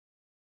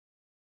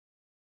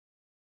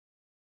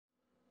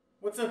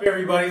What's up,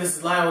 everybody? This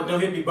is Lyle with No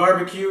Hippie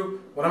Barbecue.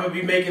 What I'm going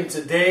to be making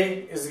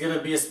today is going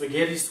to be a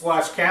spaghetti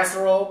squash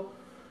casserole.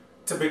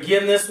 To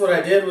begin this, what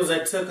I did was I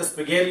took a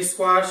spaghetti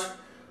squash,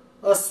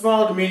 a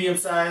small to medium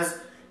size,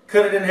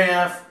 cut it in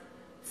half,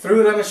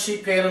 threw it on a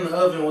sheet pan in the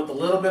oven with a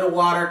little bit of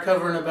water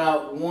covering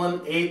about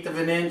 1/8 of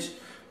an inch,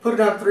 put it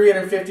on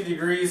 350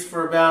 degrees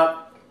for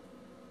about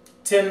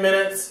 10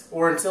 minutes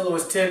or until it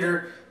was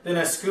tender. Then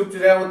I scooped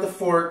it out with a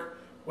fork,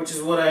 which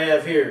is what I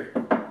have here.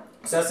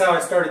 So that's how I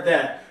started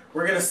that.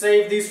 We're going to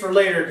save these for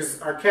later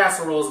because our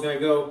casserole is going to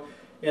go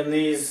in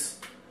these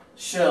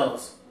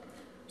shells.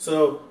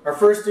 So our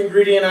first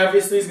ingredient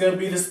obviously is going to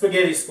be the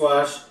spaghetti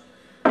squash.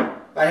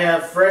 I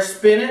have fresh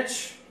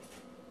spinach,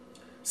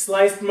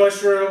 sliced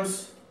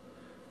mushrooms,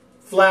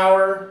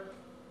 flour,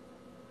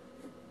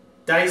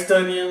 diced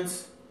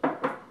onions,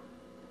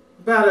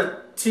 about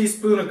a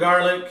teaspoon of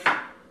garlic,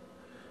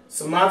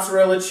 some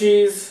mozzarella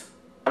cheese,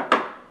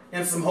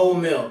 and some whole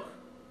milk.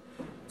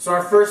 So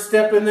our first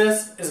step in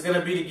this is going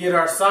to be to get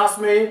our sauce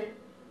made.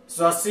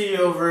 So I'll see you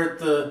over at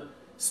the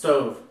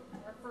stove.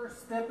 Our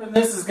first step in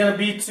this is going to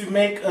be to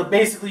make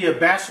basically a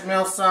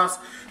bechamel sauce.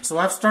 So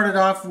I've started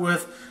off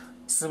with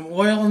some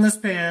oil in this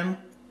pan.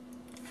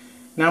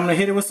 Now I'm going to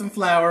hit it with some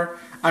flour.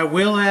 I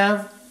will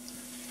have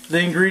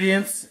the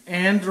ingredients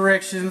and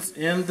directions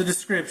in the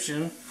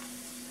description.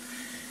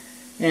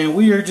 And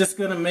we are just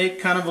going to make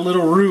kind of a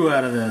little roux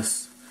out of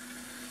this.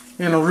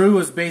 And a roux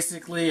is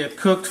basically a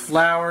cooked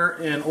flour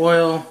and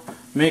oil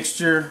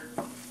mixture.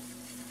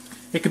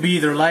 It could be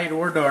either light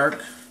or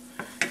dark.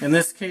 In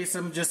this case,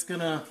 it's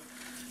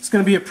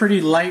gonna be a pretty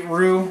light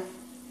roux.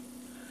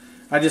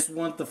 I just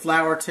want the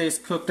flour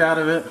taste cooked out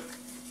of it.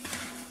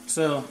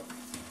 So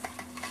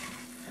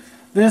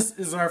this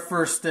is our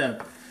first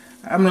step.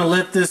 I'm gonna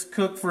let this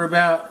cook for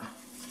about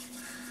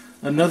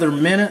another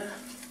minute,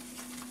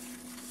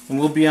 and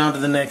we'll be on to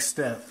the next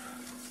step.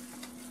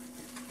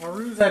 Our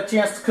roux had a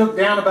chance to cook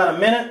down about a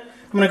minute.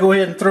 I'm going to go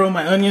ahead and throw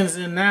my onions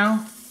in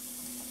now,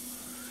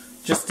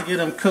 just to get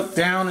them cooked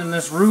down in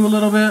this roux a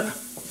little bit.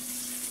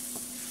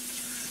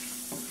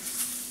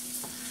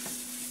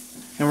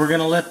 And we're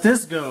going to let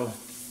this go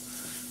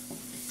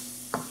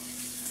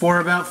for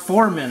about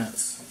 4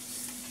 minutes.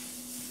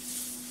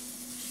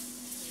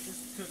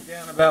 Just cooked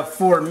down about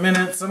 4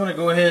 minutes. I'm going to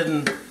go ahead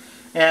and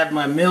add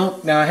my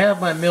milk. Now I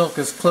have my milk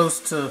as close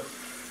to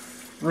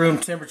room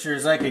temperature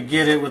as I could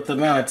get it with the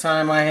amount of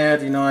time I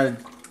had. You know, I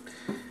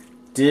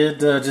did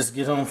just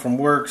get home from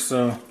work,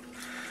 so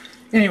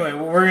anyway,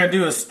 what we're going to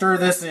do is stir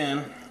this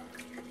in,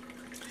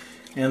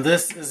 and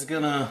this is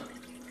going to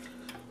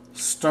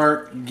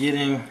start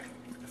getting,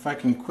 if I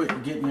can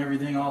quit getting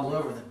everything all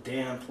over the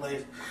damn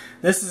place,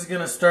 this is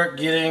going to start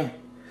getting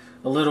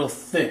a little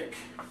thick,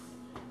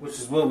 which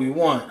is what we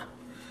want.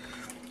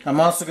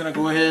 I'm also going to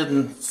go ahead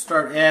and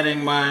start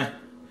adding my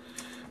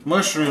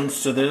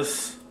mushrooms to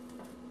this,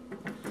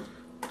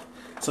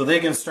 so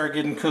they can start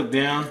getting cooked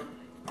down.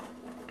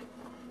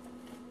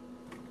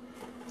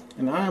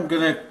 And I'm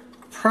going to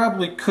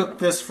probably cook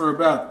this for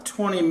about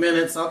 20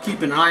 minutes. I'll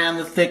keep an eye on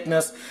the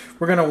thickness.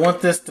 We're going to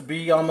want this to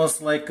be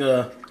almost like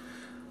a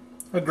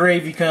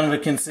gravy kind of a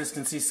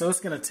consistency, so it's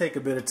going to take a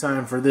bit of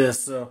time for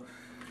this. So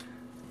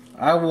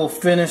I will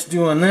finish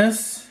doing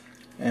this,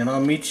 and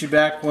I'll meet you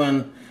back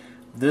when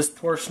this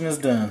portion is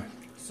done.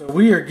 So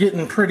we are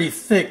getting pretty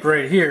thick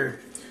right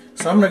here.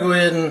 So I'm going to go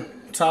ahead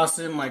and toss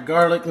in my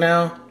garlic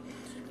now.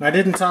 I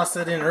didn't toss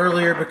that in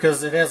earlier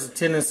because it has a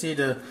tendency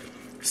to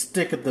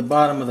stick at the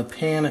bottom of the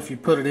pan if you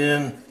put it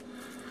in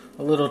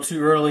a little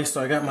too early.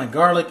 So I got my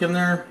garlic in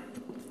there.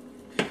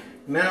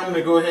 Now I'm going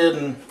to go ahead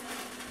and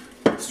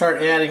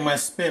start adding my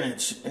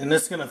spinach. And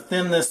it's going to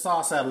thin this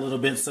sauce out a little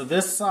bit. So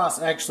this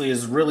sauce actually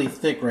is really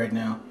thick right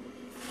now.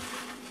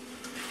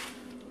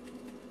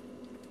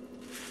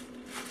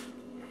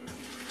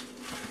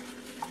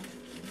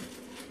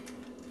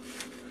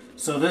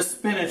 So this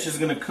spinach is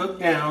going to cook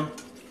down.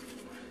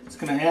 It's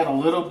going to add a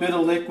little bit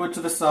of liquid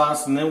to the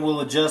sauce, and then we'll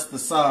adjust the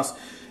sauce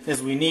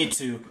as we need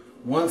to.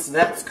 Once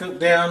that's cooked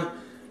down,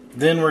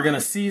 then we're going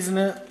to season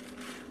it,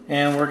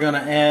 and we're going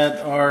to add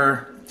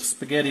our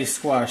spaghetti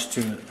squash to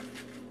it.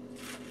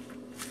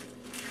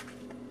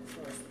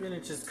 Our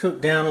spinach is cooked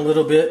down a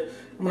little bit.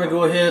 I'm going to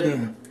go ahead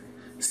and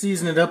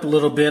season it up a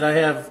little bit. I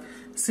have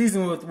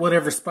seasoned with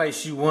whatever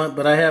spice you want,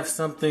 but I have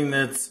something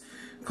that's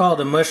called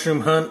a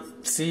mushroom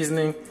hunt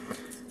seasoning.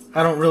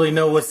 I don't really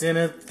know what's in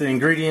it. The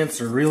ingredients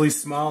are really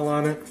small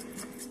on it.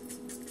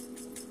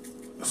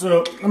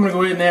 So I'm going to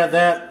go ahead and add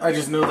that. I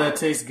just know that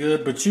tastes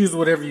good, but choose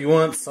whatever you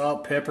want.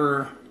 Salt,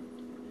 pepper,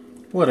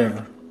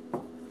 whatever.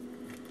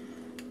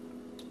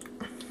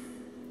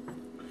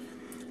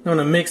 I'm going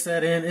to mix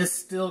that in. It's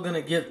still going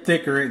to get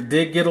thicker. It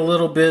did get a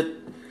little bit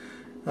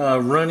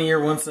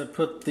runnier once I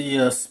put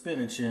the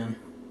spinach in.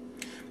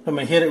 I'm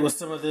going to hit it with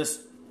some of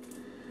this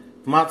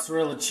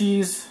mozzarella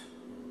cheese.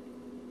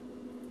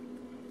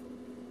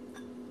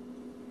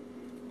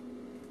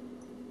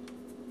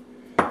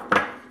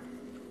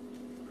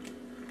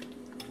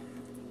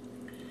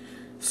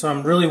 So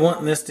I'm really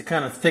wanting this to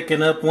kind of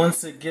thicken up.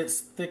 Once it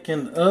gets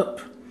thickened up,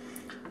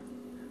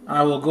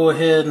 I will go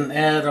ahead and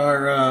add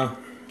our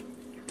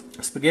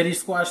spaghetti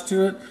squash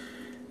to it,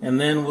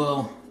 and then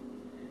we'll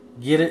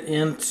get it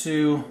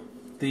into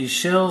these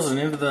shells and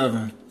into the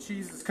oven.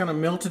 Cheese is kind of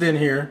melted in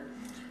here,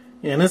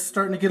 and it's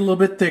starting to get a little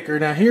bit thicker.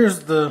 Now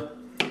here's what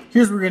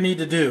we're going to need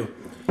to do.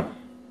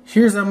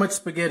 Here's how much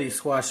spaghetti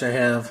squash I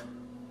have.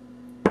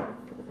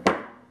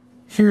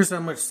 Here's how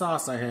much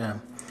sauce I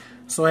have.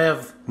 So I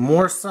have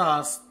more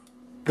sauce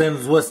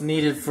than what's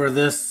needed for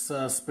this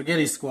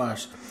spaghetti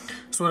squash.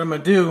 So what I'm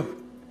going to do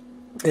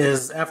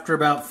is, after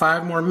about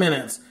 5 more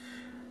minutes,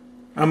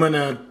 I'm going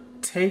to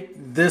take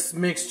this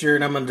mixture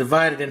and I'm going to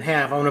divide it in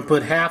half. I'm going to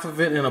put half of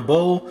it in a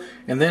bowl,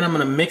 and then I'm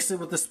going to mix it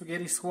with the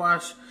spaghetti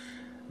squash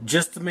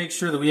just to make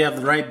sure that we have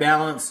the right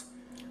balance.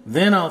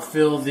 Then I'll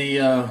fill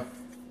the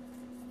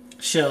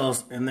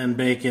shells and then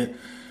bake it.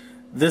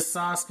 This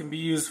sauce can be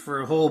used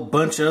for a whole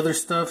bunch of other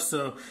stuff,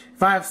 so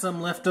if I have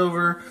some left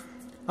over,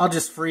 I'll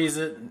just freeze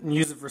it and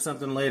use it for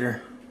something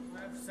later.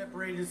 I've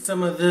separated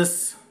some of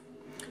this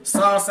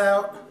sauce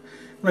out.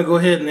 I'm going to go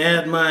ahead and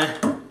add my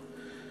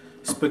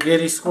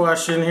spaghetti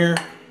squash in here.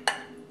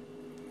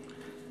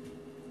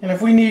 And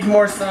if we need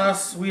more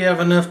sauce, we have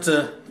enough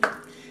to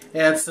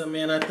add some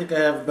in. I think I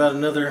have about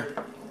another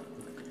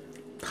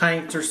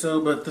pint or so,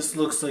 but this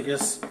looks like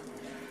it's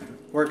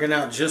working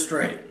out just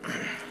right.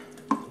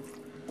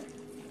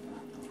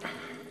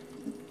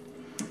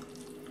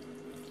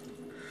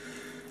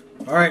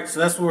 Alright, so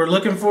that's what we're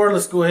looking for.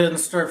 Let's go ahead and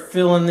start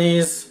filling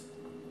these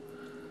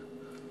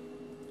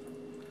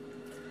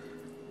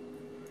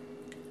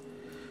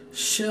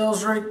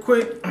shells right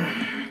quick.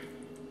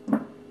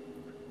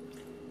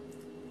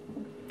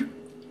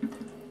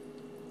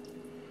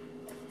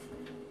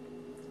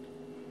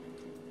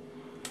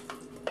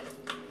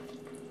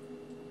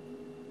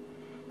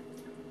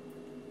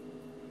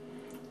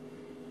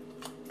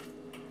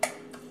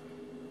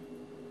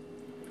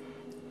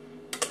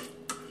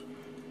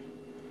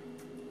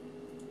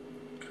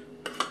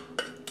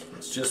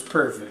 It's just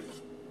perfect.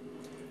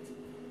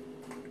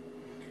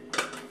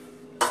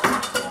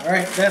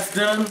 Alright, that's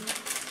done.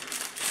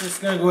 Just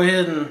going to go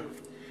ahead and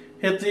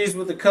hit these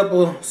with a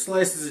couple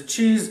slices of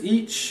cheese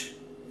each.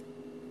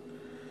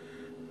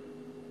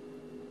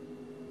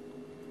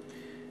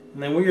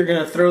 And then we are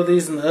going to throw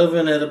these in the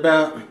oven at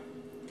about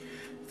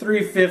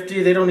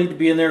 350. They don't need to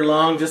be in there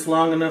long, just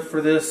long enough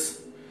for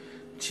this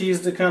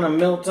cheese to kind of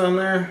melt on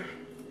there.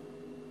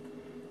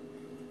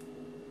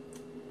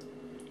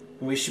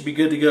 And we should be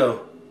good to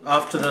go.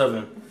 Off to the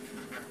oven.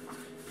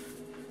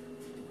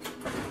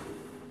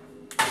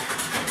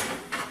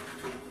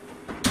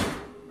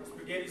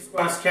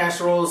 Squash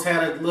casserole has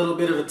had a little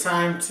bit of a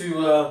time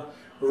to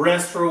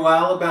rest for a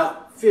while,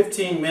 about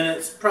 15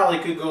 minutes. Probably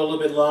could go a little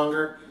bit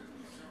longer.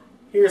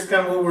 Here's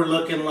kind of what we're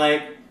looking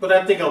like, but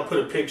I think I'll put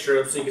a picture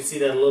up so you can see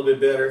that a little bit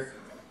better.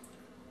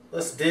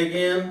 Let's dig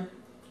in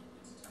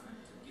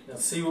and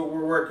see what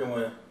we're working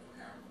with.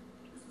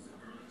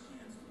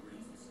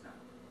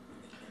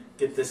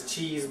 Get this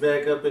cheese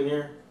back up in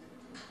here.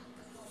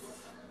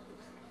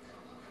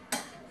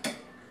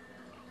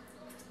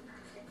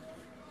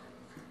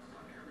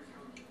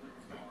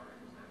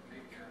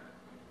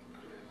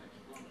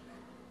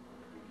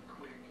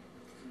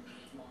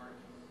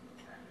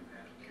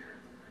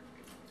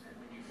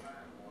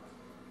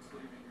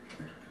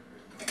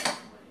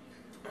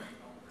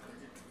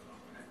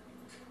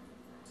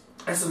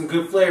 That's some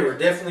good flavor.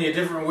 Definitely a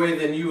different way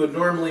than you would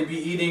normally be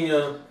eating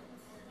a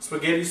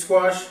spaghetti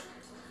squash.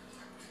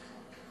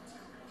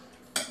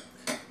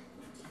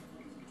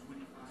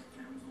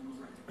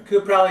 I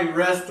could probably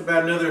rest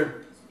about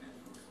another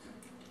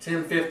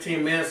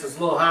 10-15 minutes. It's a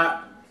little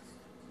hot,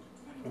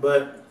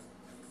 but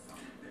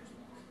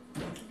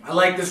I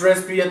like this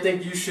recipe. I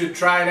think you should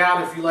try it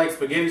out if you like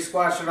spaghetti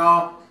squash at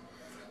all.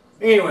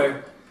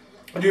 Anyway,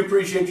 I do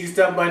appreciate you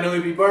stopping by No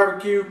EB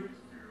Barbecue.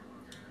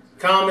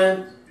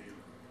 Comment,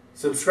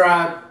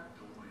 subscribe,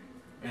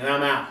 and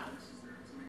I'm out.